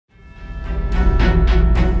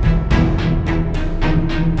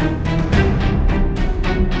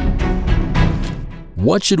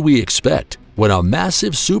What should we expect when a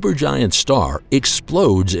massive supergiant star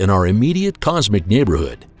explodes in our immediate cosmic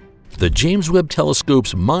neighborhood? The James Webb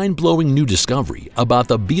Telescope's mind-blowing new discovery about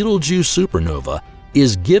the Betelgeuse Supernova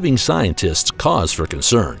is giving scientists cause for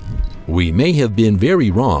concern. We may have been very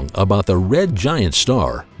wrong about the red giant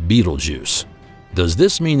star, Betelgeuse. Does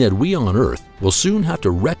this mean that we on Earth will soon have to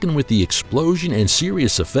reckon with the explosion and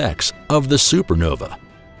serious effects of the supernova?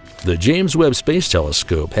 The James Webb Space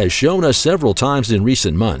Telescope has shown us several times in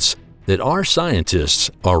recent months that our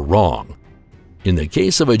scientists are wrong. In the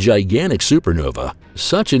case of a gigantic supernova,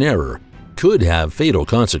 such an error could have fatal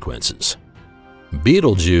consequences.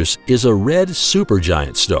 Betelgeuse is a red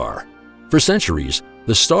supergiant star. For centuries,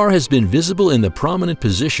 the star has been visible in the prominent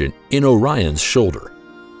position in Orion's shoulder.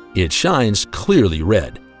 It shines clearly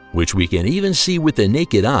red, which we can even see with the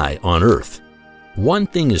naked eye on Earth. One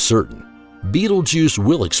thing is certain: Betelgeuse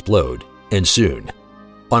will explode, and soon.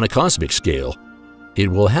 On a cosmic scale, it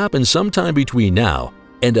will happen sometime between now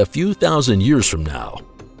and a few thousand years from now.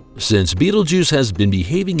 Since Betelgeuse has been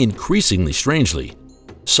behaving increasingly strangely,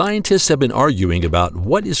 scientists have been arguing about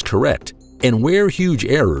what is correct and where huge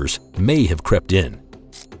errors may have crept in.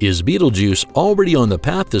 Is Betelgeuse already on the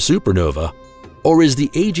path to supernova, or is the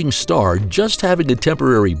aging star just having a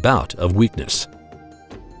temporary bout of weakness?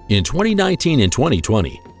 In 2019 and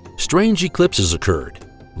 2020, strange eclipses occurred,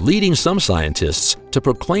 leading some scientists to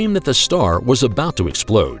proclaim that the star was about to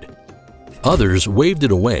explode. Others waved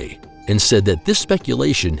it away and said that this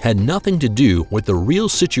speculation had nothing to do with the real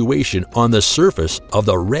situation on the surface of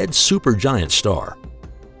the red supergiant star.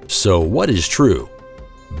 So what is true?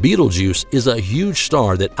 Betelgeuse is a huge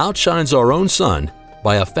star that outshines our own Sun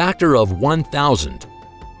by a factor of 1,000.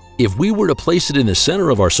 If we were to place it in the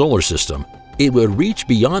center of our solar system, it would reach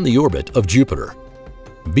beyond the orbit of Jupiter.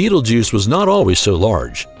 Betelgeuse was not always so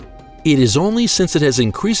large. It is only since it has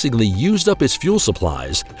increasingly used up its fuel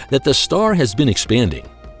supplies that the star has been expanding.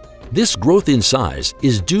 This growth in size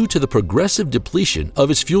is due to the progressive depletion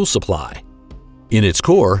of its fuel supply. In its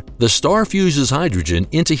core, the star fuses hydrogen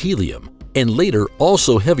into helium and later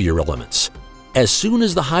also heavier elements. As soon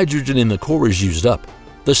as the hydrogen in the core is used up,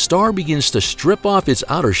 the star begins to strip off its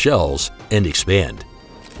outer shells and expand.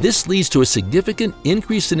 This leads to a significant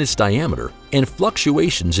increase in its diameter and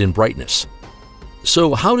fluctuations in brightness.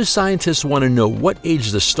 So how do scientists want to know what age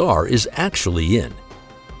the star is actually in?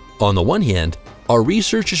 On the one hand, our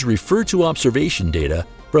researchers refer to observation data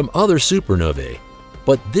from other supernovae,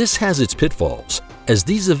 but this has its pitfalls, as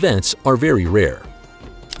these events are very rare.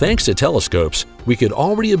 Thanks to telescopes, we could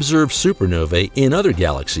already observe supernovae in other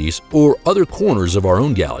galaxies or other corners of our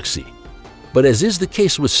own galaxy. But as is the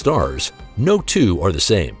case with stars, no two are the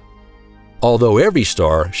same. Although every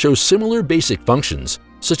star shows similar basic functions,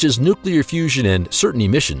 such as nuclear fusion and certain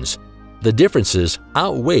emissions, the differences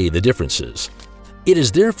outweigh the differences. It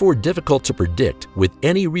is therefore difficult to predict with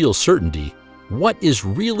any real certainty what is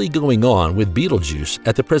really going on with Betelgeuse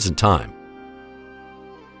at the present time.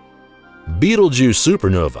 Betelgeuse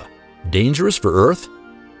Supernova, dangerous for Earth?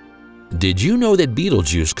 Did you know that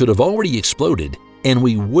Betelgeuse could have already exploded and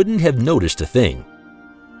we wouldn't have noticed a thing?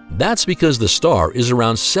 That's because the star is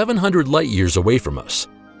around 700 light-years away from us.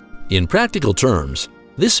 In practical terms,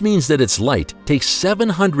 this means that its light takes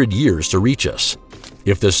 700 years to reach us.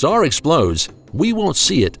 If the star explodes, we won't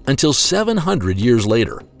see it until 700 years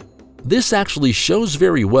later. This actually shows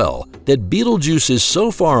very well that Betelgeuse is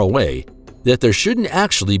so far away that there shouldn't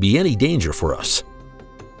actually be any danger for us.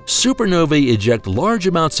 Supernovae eject large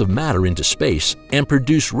amounts of matter into space and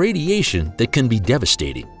produce radiation that can be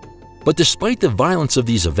devastating. But despite the violence of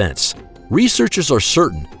these events, researchers are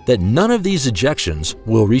certain that none of these ejections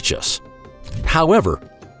will reach us. However,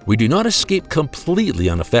 we do not escape completely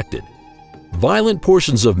unaffected. Violent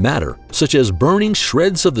portions of matter, such as burning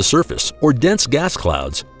shreds of the surface or dense gas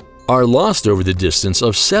clouds, are lost over the distance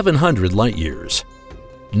of 700 light-years.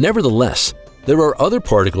 Nevertheless, there are other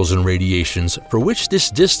particles and radiations for which this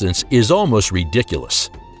distance is almost ridiculous.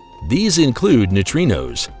 These include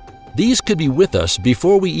neutrinos. These could be with us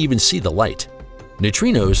before we even see the light.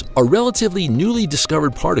 Neutrinos are relatively newly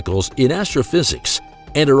discovered particles in astrophysics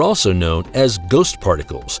and are also known as ghost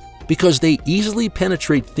particles because they easily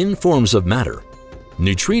penetrate thin forms of matter.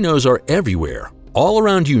 Neutrinos are everywhere, all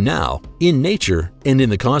around you now, in nature and in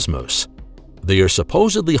the cosmos. They are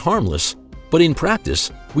supposedly harmless, but in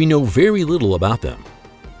practice, we know very little about them.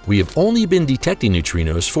 We have only been detecting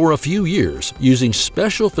neutrinos for a few years using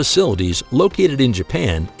special facilities located in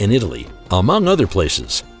Japan and Italy, among other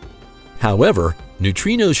places. However,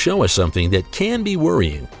 neutrinos show us something that can be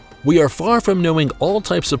worrying. We are far from knowing all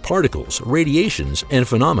types of particles, radiations, and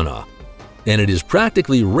phenomena. and it is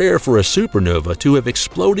practically rare for a supernova to have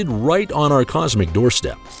exploded right on our cosmic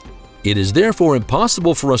doorstep. It is therefore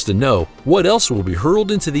impossible for us to know what else will be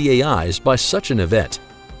hurled into the AIs by such an event.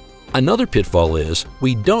 Another pitfall is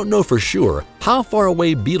we don't know for sure how far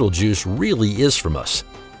away Betelgeuse really is from us.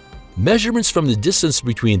 Measurements from the distance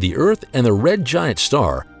between the Earth and the red giant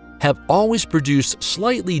star have always produced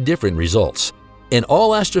slightly different results, and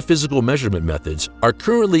all astrophysical measurement methods are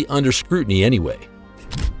currently under scrutiny anyway.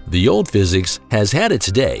 The old physics has had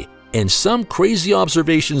its day, and some crazy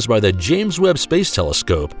observations by the James Webb Space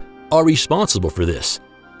Telescope are responsible for this,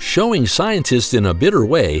 showing scientists in a bitter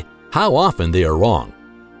way how often they are wrong.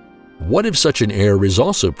 What if such an error is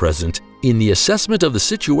also present in the assessment of the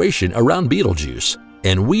situation around Betelgeuse,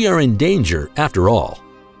 and we are in danger after all?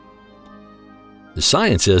 The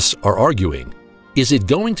scientists are arguing, is it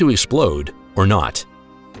going to explode or not?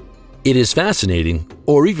 It is fascinating,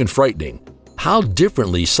 or even frightening, how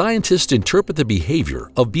differently scientists interpret the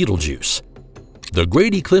behavior of Betelgeuse. The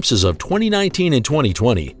great eclipses of 2019 and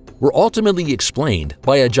 2020 were ultimately explained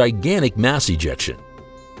by a gigantic mass ejection.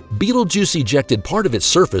 Betelgeuse ejected part of its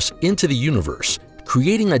surface into the universe,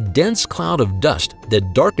 creating a dense cloud of dust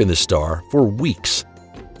that darkened the star for weeks.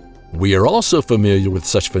 We are also familiar with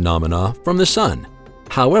such phenomena from the Sun.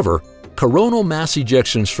 However, coronal mass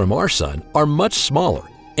ejections from our Sun are much smaller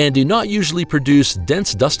and do not usually produce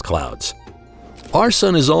dense dust clouds. Our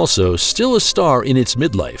Sun is also still a star in its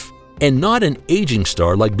midlife and not an aging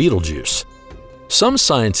star like Betelgeuse. Some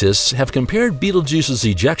scientists have compared Betelgeuse's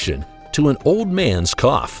ejection to an old man's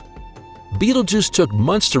cough. Betelgeuse took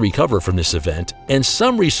months to recover from this event, and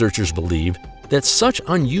some researchers believe that such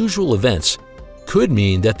unusual events could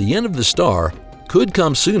mean that the end of the star could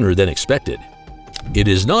come sooner than expected. It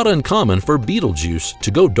is not uncommon for Betelgeuse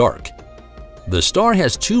to go dark. The star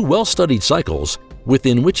has two well-studied cycles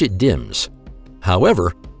within which it dims.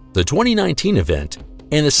 However, the 2019 event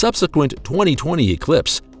and the subsequent 2020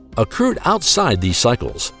 eclipse occurred outside these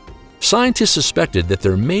cycles. Scientists suspected that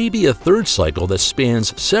there may be a third cycle that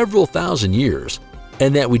spans several thousand years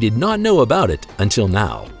and that we did not know about it until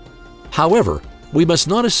now. However, we must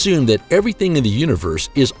not assume that everything in the universe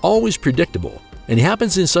is always predictable and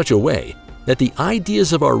happens in such a way that the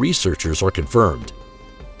ideas of our researchers are confirmed.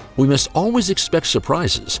 We must always expect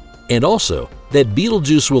surprises, and also that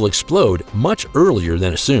Betelgeuse will explode much earlier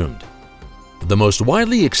than assumed. The most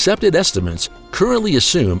widely accepted estimates currently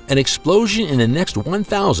assume an explosion in the next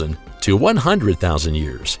 1,000 to 100,000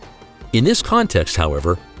 years. In this context,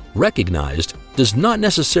 however, recognized does not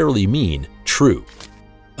necessarily mean true.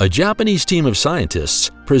 A Japanese team of scientists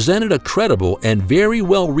presented a credible and very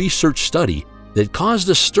well-researched study that caused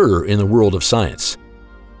a stir in the world of science.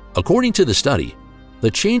 According to the study,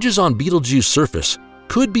 the changes on Betelgeuse's surface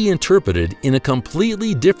could be interpreted in a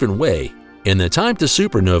completely different way, and the time to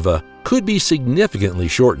supernova could be significantly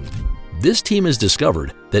shortened. This team has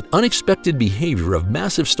discovered that unexpected behavior of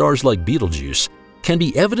massive stars like Betelgeuse can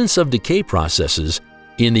be evidence of decay processes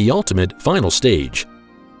in the ultimate final stage.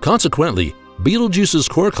 Consequently, Betelgeuse's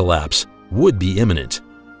core collapse would be imminent.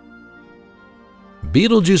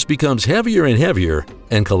 Betelgeuse becomes heavier and heavier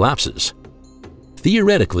and collapses.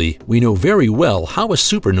 Theoretically, we know very well how a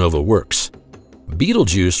supernova works.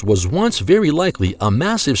 Betelgeuse was once very likely a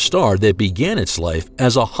massive star that began its life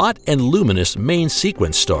as a hot and luminous main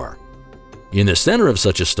sequence star. In the center of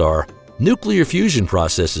such a star, nuclear fusion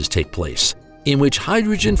processes take place, in which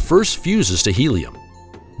hydrogen first fuses to helium.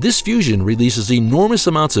 This fusion releases enormous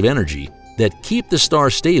amounts of energy that keep the star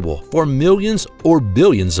stable for millions or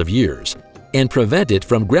billions of years and prevent it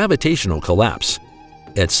from gravitational collapse.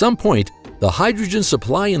 At some point, the hydrogen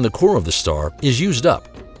supply in the core of the star is used up.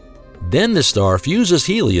 Then the star fuses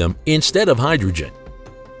helium instead of hydrogen.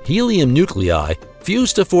 Helium nuclei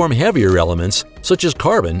fuse to form heavier elements such as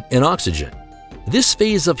carbon and oxygen. This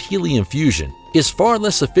phase of helium fusion is far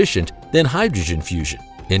less efficient than hydrogen fusion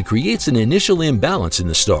and creates an initial imbalance in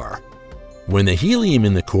the star. When the helium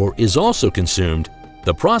in the core is also consumed,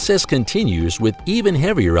 the process continues with even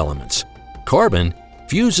heavier elements. Carbon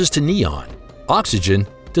fuses to neon, oxygen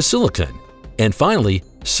to silicon, and finally,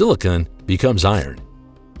 silicon becomes iron.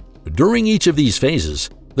 During each of these phases,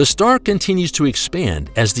 the star continues to expand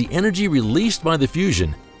as the energy released by the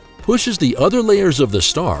fusion pushes the other layers of the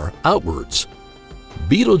star outwards.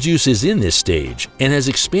 Betelgeuse is in this stage and has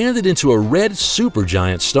expanded into a red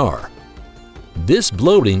supergiant star. This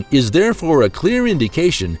bloating is therefore a clear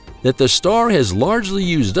indication that the star has largely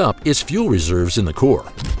used up its fuel reserves in the core.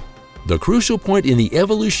 The crucial point in the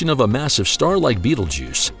evolution of a massive star like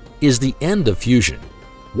Betelgeuse is the end of fusion.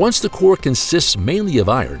 Once the core consists mainly of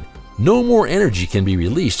iron, no more energy can be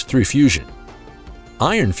released through fusion.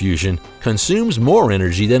 Iron fusion consumes more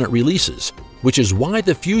energy than it releases, which is why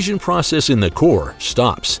the fusion process in the core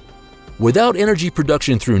stops. Without energy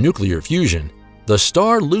production through nuclear fusion, the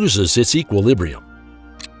star loses its equilibrium.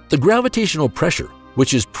 The gravitational pressure,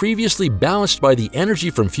 which is previously balanced by the energy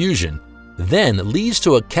from fusion, then leads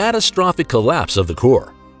to a catastrophic collapse of the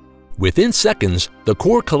core. Within seconds, the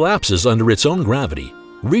core collapses under its own gravity,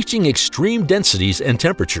 reaching extreme densities and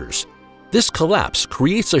temperatures. This collapse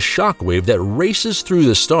creates a shockwave that races through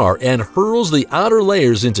the star and hurls the outer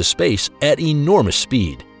layers into space at enormous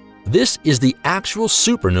speed. This is the actual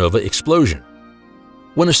supernova explosion.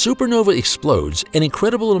 When a supernova explodes, an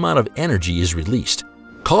incredible amount of energy is released,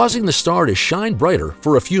 causing the star to shine brighter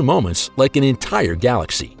for a few moments like an entire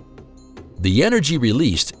galaxy. The energy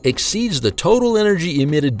released exceeds the total energy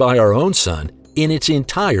emitted by our own Sun in its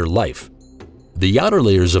entire life. The outer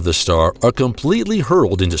layers of the star are completely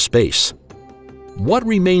hurled into space. What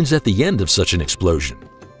remains at the end of such an explosion?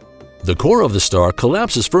 The core of the star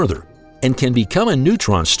collapses further and can become a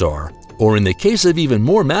neutron star, or in the case of even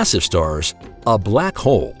more massive stars, a black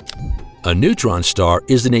hole. A neutron star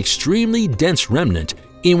is an extremely dense remnant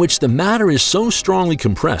in which the matter is so strongly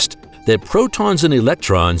compressed that protons and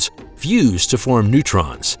electrons fuse to form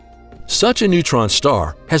neutrons. Such a neutron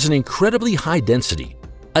star has an incredibly high density.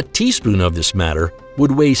 A teaspoon of this matter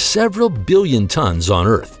would weigh several billion tons on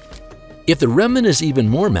Earth. If the remnant is even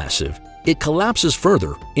more massive, it collapses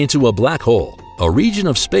further into a black hole, a region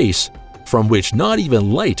of space from which not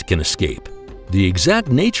even light can escape. The exact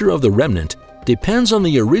nature of the remnant depends on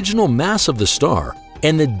the original mass of the star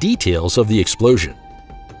and the details of the explosion.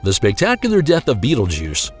 The spectacular death of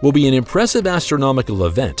Betelgeuse will be an impressive astronomical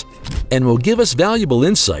event and will give us valuable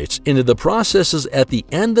insights into the processes at the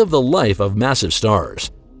end of the life of massive stars.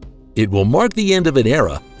 It will mark the end of an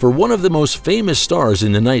era for one of the most famous stars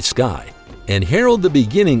in the night sky and herald the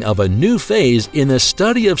beginning of a new phase in the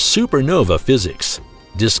study of supernova physics.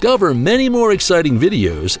 Discover many more exciting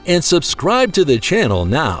videos and subscribe to the channel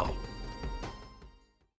now.